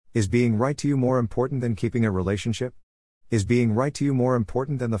Is being right to you more important than keeping a relationship? Is being right to you more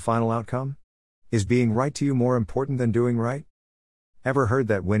important than the final outcome? Is being right to you more important than doing right? Ever heard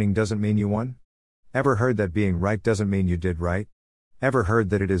that winning doesn't mean you won? Ever heard that being right doesn't mean you did right? Ever heard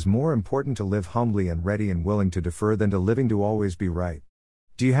that it is more important to live humbly and ready and willing to defer than to living to always be right?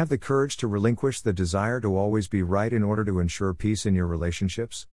 Do you have the courage to relinquish the desire to always be right in order to ensure peace in your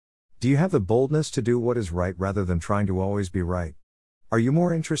relationships? Do you have the boldness to do what is right rather than trying to always be right? Are you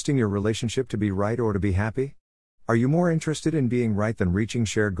more interested in your relationship to be right or to be happy? Are you more interested in being right than reaching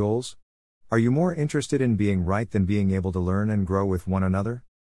shared goals? Are you more interested in being right than being able to learn and grow with one another?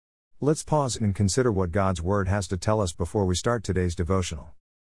 Let's pause and consider what God's Word has to tell us before we start today's devotional.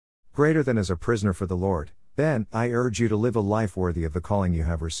 Greater than as a prisoner for the Lord, then, I urge you to live a life worthy of the calling you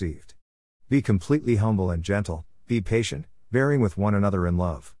have received. Be completely humble and gentle, be patient, bearing with one another in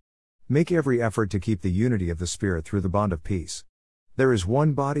love. Make every effort to keep the unity of the Spirit through the bond of peace. There is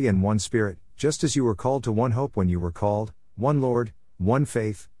one body and one Spirit, just as you were called to one hope when you were called, one Lord, one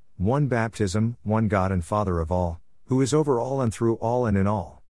faith, one baptism, one God and Father of all, who is over all and through all and in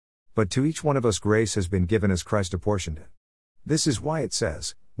all. But to each one of us grace has been given as Christ apportioned it. This is why it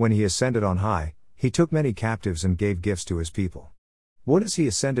says, when he ascended on high, he took many captives and gave gifts to his people. What does he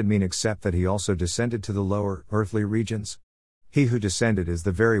ascended mean except that he also descended to the lower, earthly regions? He who descended is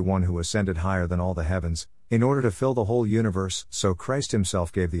the very one who ascended higher than all the heavens, in order to fill the whole universe. So Christ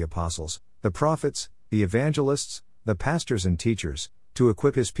himself gave the apostles, the prophets, the evangelists, the pastors and teachers, to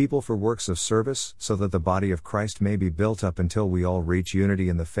equip his people for works of service, so that the body of Christ may be built up until we all reach unity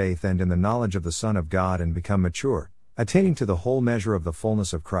in the faith and in the knowledge of the Son of God and become mature, attaining to the whole measure of the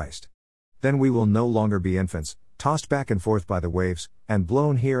fullness of Christ. Then we will no longer be infants, tossed back and forth by the waves, and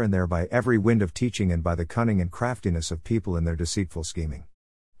blown here and there by every wind of teaching and by the cunning and craftiness of people in their deceitful scheming.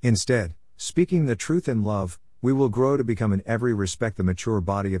 Instead, speaking the truth in love, we will grow to become in every respect the mature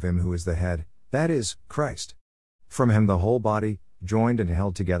body of him who is the head, that is, Christ. From him the whole body, joined and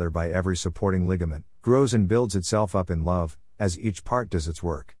held together by every supporting ligament, grows and builds itself up in love, as each part does its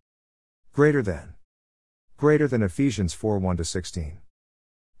work. Greater than Ephesians 4:1-16.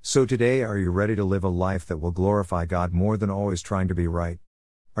 So today, are you ready to live a life that will glorify God more than always trying to be right?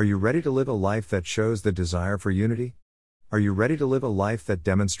 Are you ready to live a life that shows the desire for unity? Are you ready to live a life that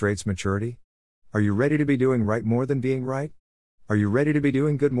demonstrates maturity? Are you ready to be doing right more than being right? Are you ready to be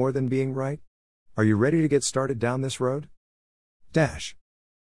doing good more than being right? Are you ready to get started down this road? The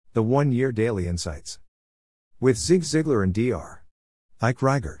 1-Year Daily Insights. With Zig Ziglar and Dr. Ike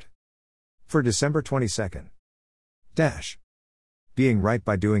Reighart. For December 22nd. Being right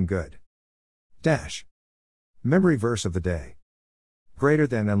by doing good. Memory verse of the day. Greater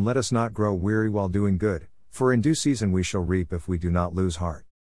than, and let us not grow weary while doing good, for in due season we shall reap if we do not lose heart.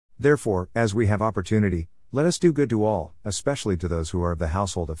 Therefore, as we have opportunity, let us do good to all, especially to those who are of the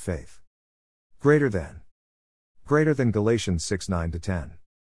household of faith. Greater than Galatians 6:9-10.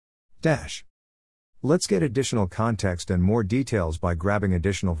 Let's get additional context and more details by grabbing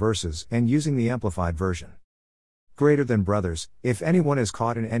additional verses and using the Amplified Version. Greater than, brothers, if anyone is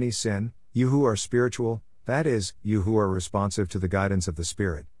caught in any sin, you who are spiritual, that is, you who are responsive to the guidance of the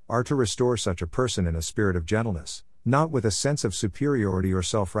Spirit, are to restore such a person in a spirit of gentleness, not with a sense of superiority or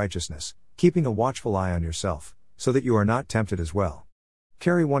self-righteousness, keeping a watchful eye on yourself, so that you are not tempted as well.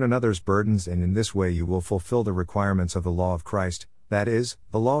 Carry one another's burdens, and in this way you will fulfill the requirements of the law of Christ, that is,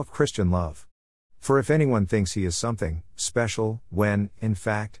 the law of Christian love. For if anyone thinks he is something special, when, in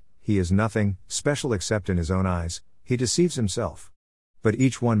fact, he is nothing special except in his own eyes, he deceives himself. But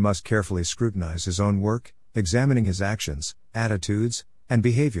each one must carefully scrutinize his own work, examining his actions, attitudes, and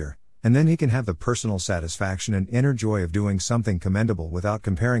behavior, and then he can have the personal satisfaction and inner joy of doing something commendable without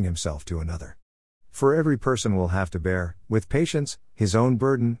comparing himself to another. For every person will have to bear, with patience, his own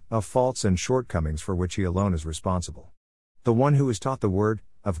burden of faults and shortcomings for which he alone is responsible. The one who is taught the Word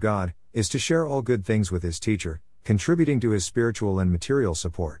of God is to share all good things with his teacher, contributing to his spiritual and material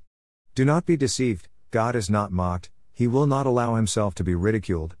support. Do not be deceived, God is not mocked. He will not allow himself to be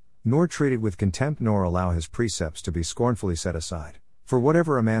ridiculed, nor treated with contempt, nor allow his precepts to be scornfully set aside. For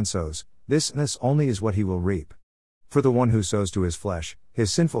whatever a man sows, this only is what he will reap. For the one who sows to his flesh,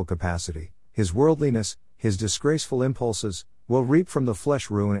 his sinful capacity, his worldliness, his disgraceful impulses, will reap from the flesh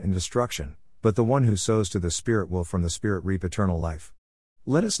ruin and destruction, but the one who sows to the Spirit will from the Spirit reap eternal life.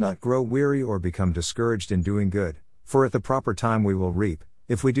 Let us not grow weary or become discouraged in doing good, for at the proper time we will reap,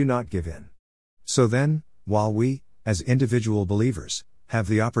 if we do not give in. So then, while we, as individual believers, have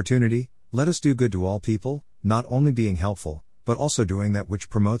the opportunity, let us do good to all people, not only being helpful, but also doing that which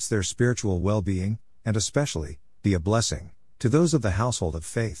promotes their spiritual well-being, and especially, be a blessing to those of the household of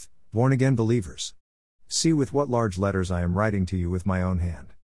faith, born-again believers. See with what large letters I am writing to you with my own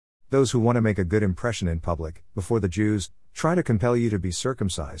hand. Those who want to make a good impression in public, before the Jews, try to compel you to be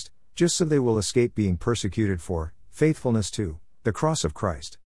circumcised, just so they will escape being persecuted for faithfulness to the cross of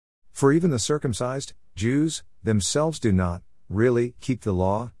Christ. For even the circumcised, Jews, themselves do not, really, keep the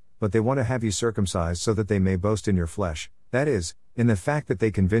law, but they want to have you circumcised so that they may boast in your flesh, that is, in the fact that they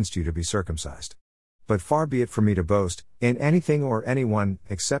convinced you to be circumcised. But far be it from me to boast, in anything or anyone,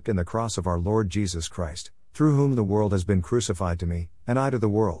 except in the cross of our Lord Jesus Christ, through whom the world has been crucified to me, and I to the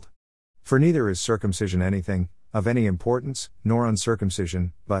world. For neither is circumcision anything, of any importance, nor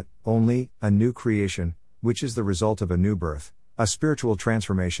uncircumcision, but, only, a new creation, which is the result of a new birth, a spiritual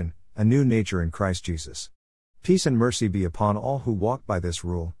transformation, a new nature in Christ Jesus. Peace and mercy be upon all who walk by this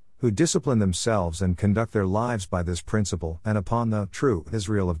rule, who discipline themselves and conduct their lives by this principle, and upon the true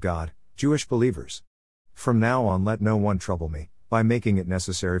Israel of God, Jewish believers. From now on let no one trouble me, by making it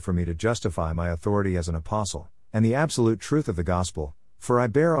necessary for me to justify my authority as an apostle, and the absolute truth of the gospel, for I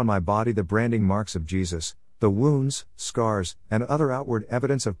bear on my body the branding marks of Jesus, the wounds, scars, and other outward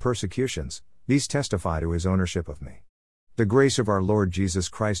evidence of persecutions, these testify to his ownership of me. The grace of our Lord Jesus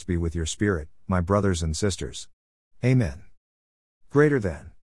Christ be with your spirit, my brothers and sisters. Amen. Greater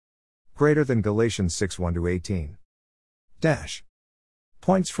than Galatians 6:1-18.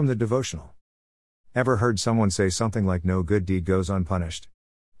 Points from the devotional. Ever heard someone say something like no good deed goes unpunished?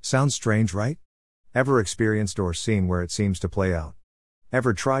 Sounds strange, right? Ever experienced or seen where it seems to play out?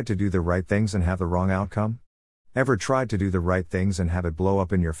 Ever tried to do the right things and have the wrong outcome? Ever tried to do the right things and have it blow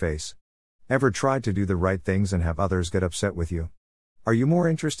up in your face? Ever tried to do the right things and have others get upset with you? Are you more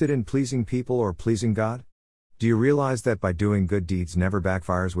interested in pleasing people or pleasing God? Do you realize that by doing good deeds never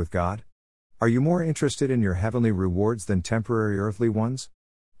backfires with God? Are you more interested in your heavenly rewards than temporary earthly ones?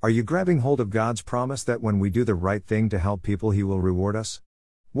 Are you grabbing hold of God's promise that when we do the right thing to help people He will reward us?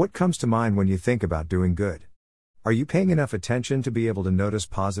 What comes to mind when you think about doing good? Are you paying enough attention to be able to notice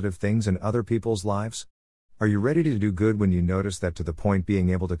positive things in other people's lives? Are you ready to do good when you notice that, to the point being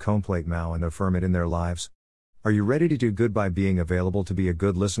able to contemplate Mao and affirm it in their lives? Are you ready to do good by being available to be a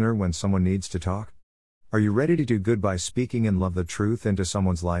good listener when someone needs to talk? Are you ready to do good by speaking and love the truth into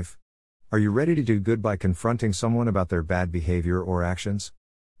someone's life? Are you ready to do good by confronting someone about their bad behavior or actions?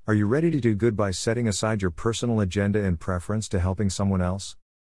 Are you ready to do good by setting aside your personal agenda in preference to helping someone else?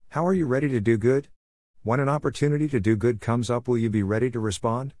 How are you ready to do good? When an opportunity to do good comes up, will you be ready to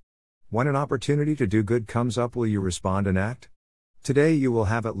respond? When an opportunity to do good comes up, will you respond and act? Today you will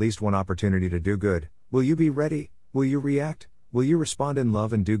have at least one opportunity to do good. Will you be ready? Will you react? Will you respond in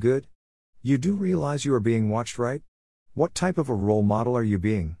love and do good? You do realize you are being watched, right? What type of a role model are you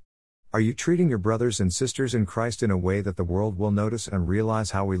being? Are you treating your brothers and sisters in Christ in a way that the world will notice and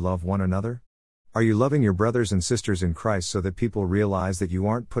realize how we love one another? Are you loving your brothers and sisters in Christ so that people realize that you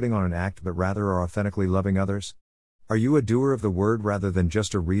aren't putting on an act but rather are authentically loving others? Are you a doer of the word rather than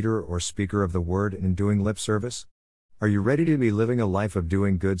just a reader or speaker of the word and doing lip service? Are you ready to be living a life of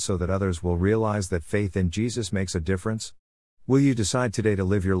doing good so that others will realize that faith in Jesus makes a difference? Will you decide today to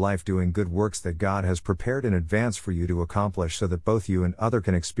live your life doing good works that God has prepared in advance for you to accomplish so that both you and others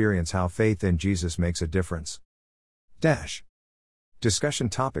can experience how faith in Jesus makes a difference? Discussion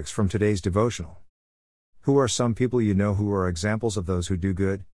topics from today's devotional. Who are some people you know who are examples of those who do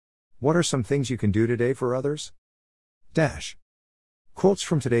good? What are some things you can do today for others? Quotes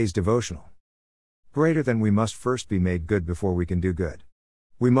from today's devotional. Greater than: we must first be made good before we can do good.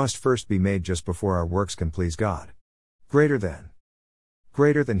 We must first be made just before our works can please God. Greater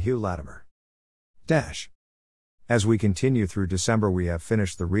than Hugh Latimer. As we continue through December, we have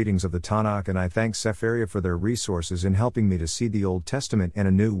finished the readings of the Tanakh, and I thank Sefaria for their resources in helping me to see the Old Testament in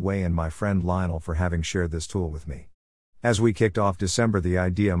a new way, and my friend Lionel for having shared this tool with me. As we kicked off December, the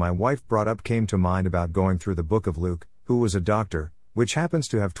idea my wife brought up came to mind about going through the book of Luke, who was a doctor, which happens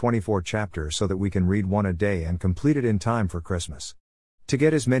to have 24 chapters, so that we can read one a day and complete it in time for Christmas. To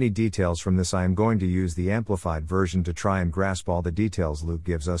get as many details from this, I am going to use the Amplified version to try and grasp all the details Luke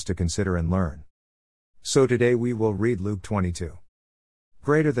gives us to consider and learn. So today we will read Luke 22.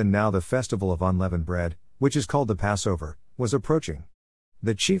 Greater than: now the festival of unleavened bread, which is called the Passover, was approaching.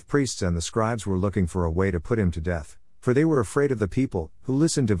 The chief priests and the scribes were looking for a way to put him to death, for they were afraid of the people, who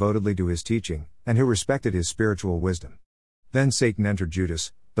listened devotedly to his teaching, and who respected his spiritual wisdom. Then Satan entered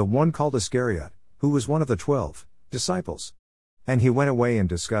Judas, the one called Iscariot, who was one of the 12 disciples. And he went away and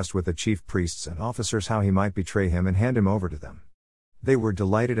discussed with the chief priests and officers how he might betray him and hand him over to them. They were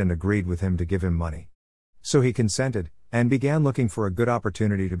delighted and agreed with him to give him money. So he consented, and began looking for a good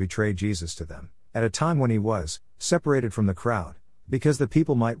opportunity to betray Jesus to them, at a time when he was separated from the crowd, because the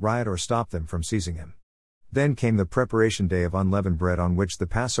people might riot or stop them from seizing him. Then came the preparation day of unleavened bread, on which the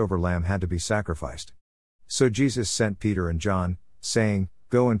Passover lamb had to be sacrificed. So Jesus sent Peter and John, saying,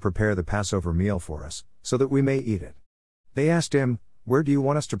 Go and prepare the Passover meal for us, so that we may eat it. They asked him, Where do you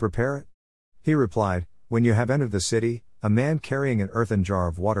want us to prepare it? He replied, When you have entered the city, a man carrying an earthen jar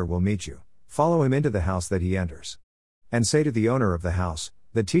of water will meet you. Follow him into the house that he enters. And say to the owner of the house,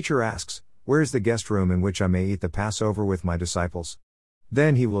 The teacher asks, Where is the guest room in which I may eat the Passover with my disciples?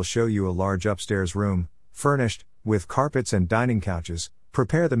 Then he will show you a large upstairs room, furnished, with carpets and dining couches.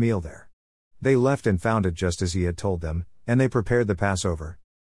 Prepare the meal there. They left and found it just as he had told them, and they prepared the Passover.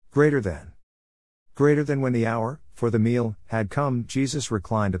 Greater than when the hour, for the meal, had come, Jesus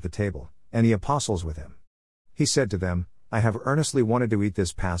reclined at the table, and the apostles with him. He said to them, I have earnestly wanted to eat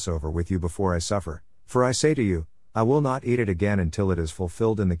this Passover with you before I suffer, for I say to you, I will not eat it again until it is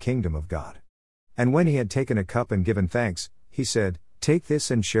fulfilled in the kingdom of God. And when he had taken a cup and given thanks, he said, Take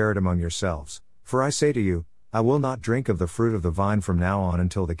this and share it among yourselves, for I say to you, I will not drink of the fruit of the vine from now on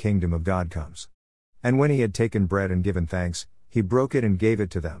until the kingdom of God comes. And when he had taken bread and given thanks, he broke it and gave it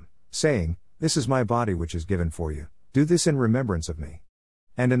to them, saying, This is my body which is given for you, do this in remembrance of me.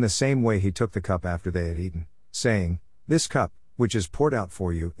 And in the same way he took the cup after they had eaten, saying, This cup, which is poured out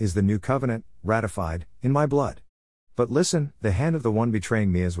for you, is the new covenant, ratified, in my blood. But listen, the hand of the one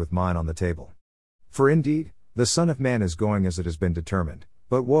betraying me is with mine on the table. For indeed, the Son of Man is going as it has been determined,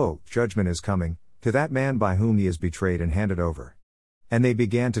 but woe, judgment is coming, to that man by whom he is betrayed and handed over. And they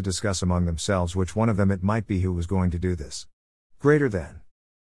began to discuss among themselves which one of them it might be who was going to do this. Greater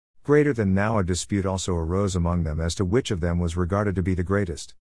than now a dispute also arose among them as to which of them was regarded to be the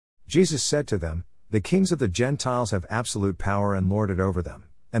greatest. Jesus said to them, The kings of the Gentiles have absolute power and lord it over them,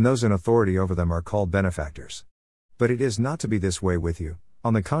 and those in authority over them are called benefactors. But it is not to be this way with you.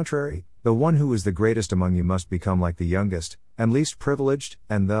 On the contrary, the one who is the greatest among you must become like the youngest, and least privileged,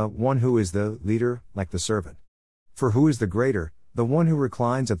 and the one who is the leader, like the servant. For who is the greater, the one who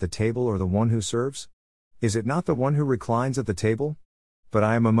reclines at the table or the one who serves? Is it not the one who reclines at the table? But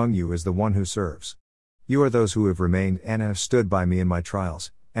I am among you as the one who serves. You are those who have remained and have stood by me in my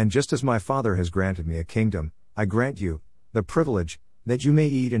trials, and just as my Father has granted me a kingdom, I grant you the privilege, that you may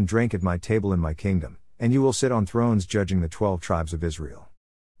eat and drink at my table in my kingdom, and you will sit on thrones judging the 12 tribes of Israel.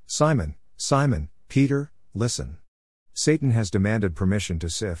 Simon, Simon, Peter, listen. Satan has demanded permission to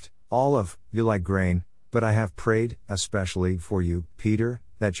sift all of you like grain, but I have prayed, especially for you, Peter,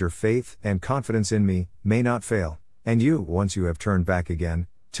 that your faith and confidence in me may not fail, and you, once you have turned back again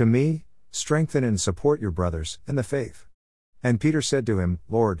to me, strengthen and support your brothers in the faith. And Peter said to him,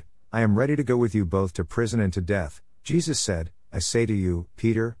 Lord, I am ready to go with you both to prison and to death. Jesus said, I say to you,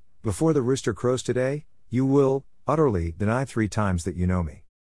 Peter, before the rooster crows today, you will utterly deny 3 times that you know me.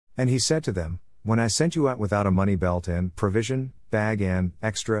 And he said to them, When I sent you out without a money belt and provision, bag and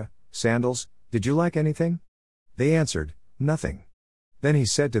extra sandals, did you lack anything? They answered, Nothing. Then he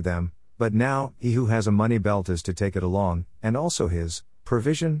said to them, But now, he who has a money belt is to take it along, and also his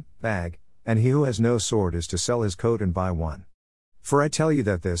provision bag, and he who has no sword is to sell his coat and buy one. For I tell you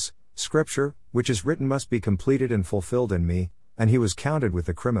that this scripture, which is written, must be completed and fulfilled in me. And he was counted with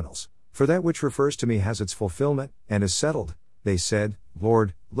the criminals. For that which refers to me has its fulfillment, and is settled. They said,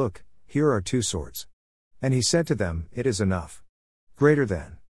 Lord, look, here are 2 swords. And he said to them, It is enough. Greater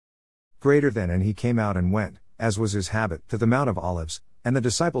than, and he came out and went, as was his habit, to the Mount of Olives, and the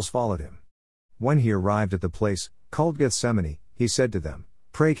disciples followed him. When he arrived at the place called Gethsemane, he said to them,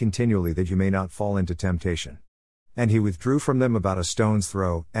 Pray continually that you may not fall into temptation. And he withdrew from them about a stone's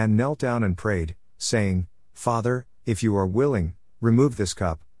throw, and knelt down and prayed, saying, Father, if you are willing, remove this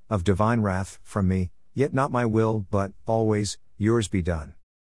cup of divine wrath from me, yet not my will, but, always, yours be done.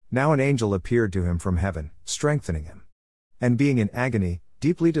 Now an angel appeared to him from heaven, strengthening him. And being in agony,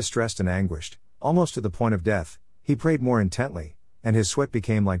 deeply distressed and anguished, almost to the point of death, he prayed more intently, and his sweat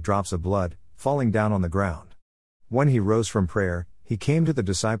became like drops of blood, falling down on the ground. When he rose from prayer, he came to the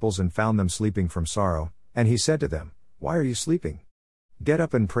disciples and found them sleeping from sorrow, and he said to them, Why are you sleeping? Get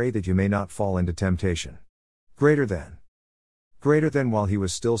up and pray that you may not fall into temptation. Greater than while he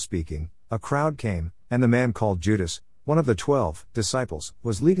was still speaking, a crowd came, and the man called Judas, one of the 12 disciples,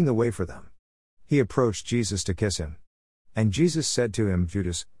 was leading the way for them. He approached Jesus to kiss him. And Jesus said to him,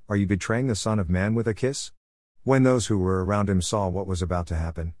 Judas, are you betraying the Son of Man with a kiss? When those who were around him saw what was about to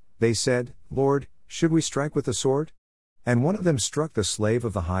happen, they said, Lord, should we strike with the sword? And one of them struck the slave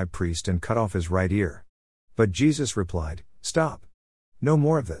of the high priest and cut off his right ear. But Jesus replied, Stop. No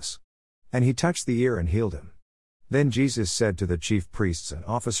more of this. And he touched the ear and healed him. Then Jesus said to the chief priests and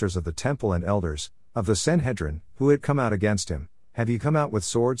officers of the temple and elders of the Sanhedrin, who had come out against him, Have you come out with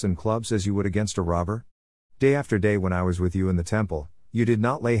swords and clubs as you would against a robber? Day after day when I was with you in the temple, you did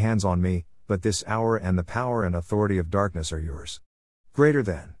not lay hands on me, but this hour and the power and authority of darkness are yours. Greater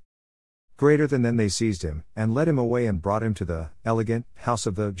Greater than then they seized him, and led him away and brought him to the elegant house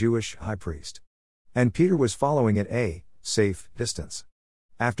of the Jewish high priest. And Peter was following at a safe distance.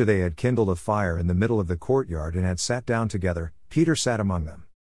 After they had kindled a fire in the middle of the courtyard and had sat down together, Peter sat among them.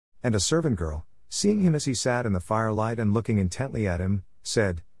 And a servant girl, seeing him as he sat in the firelight and looking intently at him,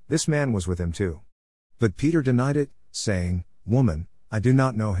 said, "This man was with him too." But Peter denied it, saying, "Woman, I do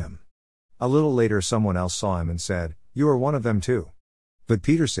not know him." A little later someone else saw him and said, "You are one of them too." But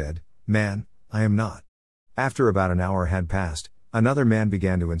Peter said, "Man, I am not." After about an hour had passed, another man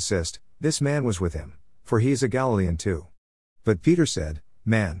began to insist, "This man was with him, for he is a Galilean too." But Peter said,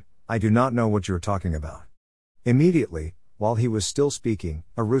 "Man, I do not know what you are talking about." Immediately, while he was still speaking,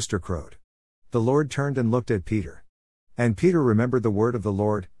 a rooster crowed. The Lord turned and looked at Peter. And Peter remembered the word of the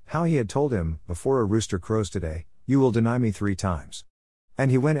Lord, how he had told him, "Before a rooster crows today, you will deny me 3 times." And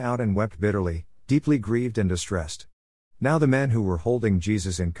he went out and wept bitterly, deeply grieved and distressed. Now the men who were holding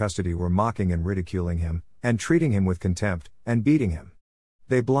Jesus in custody were mocking and ridiculing him, and treating him with contempt, and beating him.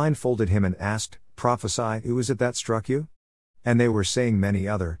 They blindfolded him and asked, "Prophesy, who is it that struck you?" And they were saying many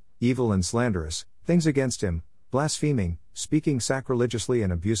other, evil and slanderous, things against him, blaspheming, speaking sacrilegiously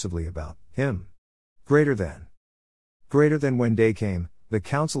and abusively about him. Greater than when day came, the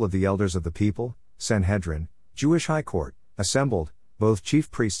council of the elders of the people, Sanhedrin, Jewish high court, assembled, both chief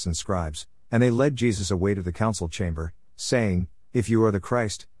priests and scribes, and they led Jesus away to the council chamber, saying, "If you are the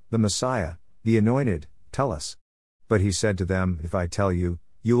Christ, the Messiah, the Anointed, tell us." But he said to them, "If I tell you,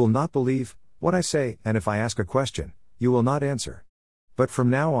 you will not believe what I say, and if I ask a question, you will not answer. But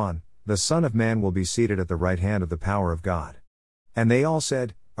from now on, the Son of Man will be seated at the right hand of the power of God." And they all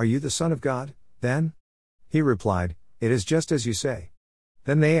said, "Are you the Son of God, then?" He replied, "It is just as you say."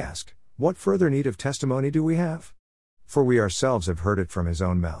 Then they asked, "What further need of testimony do we have? For we ourselves have heard it from his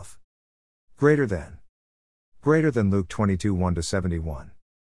own mouth." Greater than Luke 22 1-71.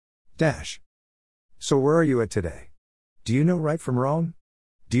 So where are you at today? Do you know right from wrong?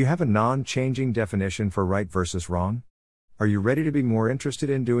 Do you have a non-changing definition for right versus wrong? Are you ready to be more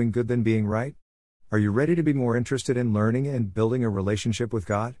interested in doing good than being right? Are you ready to be more interested in learning and building a relationship with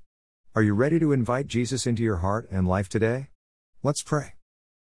God? Are you ready to invite Jesus into your heart and life today? Let's pray.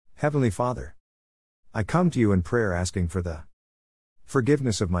 Heavenly Father, I come to you in prayer asking for the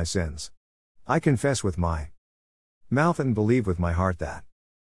forgiveness of my sins. I confess with my mouth and believe with my heart that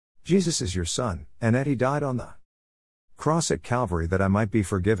Jesus is your Son, and that he died on the cross at Calvary that I might be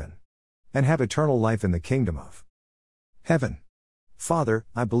forgiven and have eternal life in the kingdom of heaven. Father,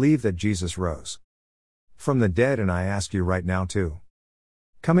 I believe that Jesus rose from the dead, and I ask you right now to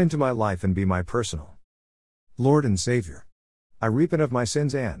come into my life and be my personal Lord and Savior. I repent of my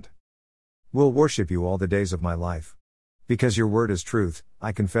sins and will worship you all the days of my life. Because your word is truth,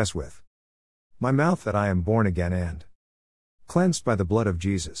 I confess with my mouth that I am born again and cleansed by the blood of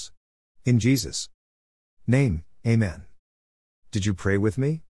Jesus. In Jesus' name, amen. Did you pray with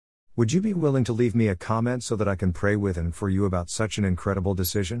me? Would you be willing to leave me a comment so that I can pray with and for you about such an incredible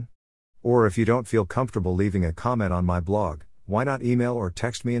decision? Or if you don't feel comfortable leaving a comment on my blog, why not email or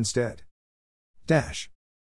text me instead?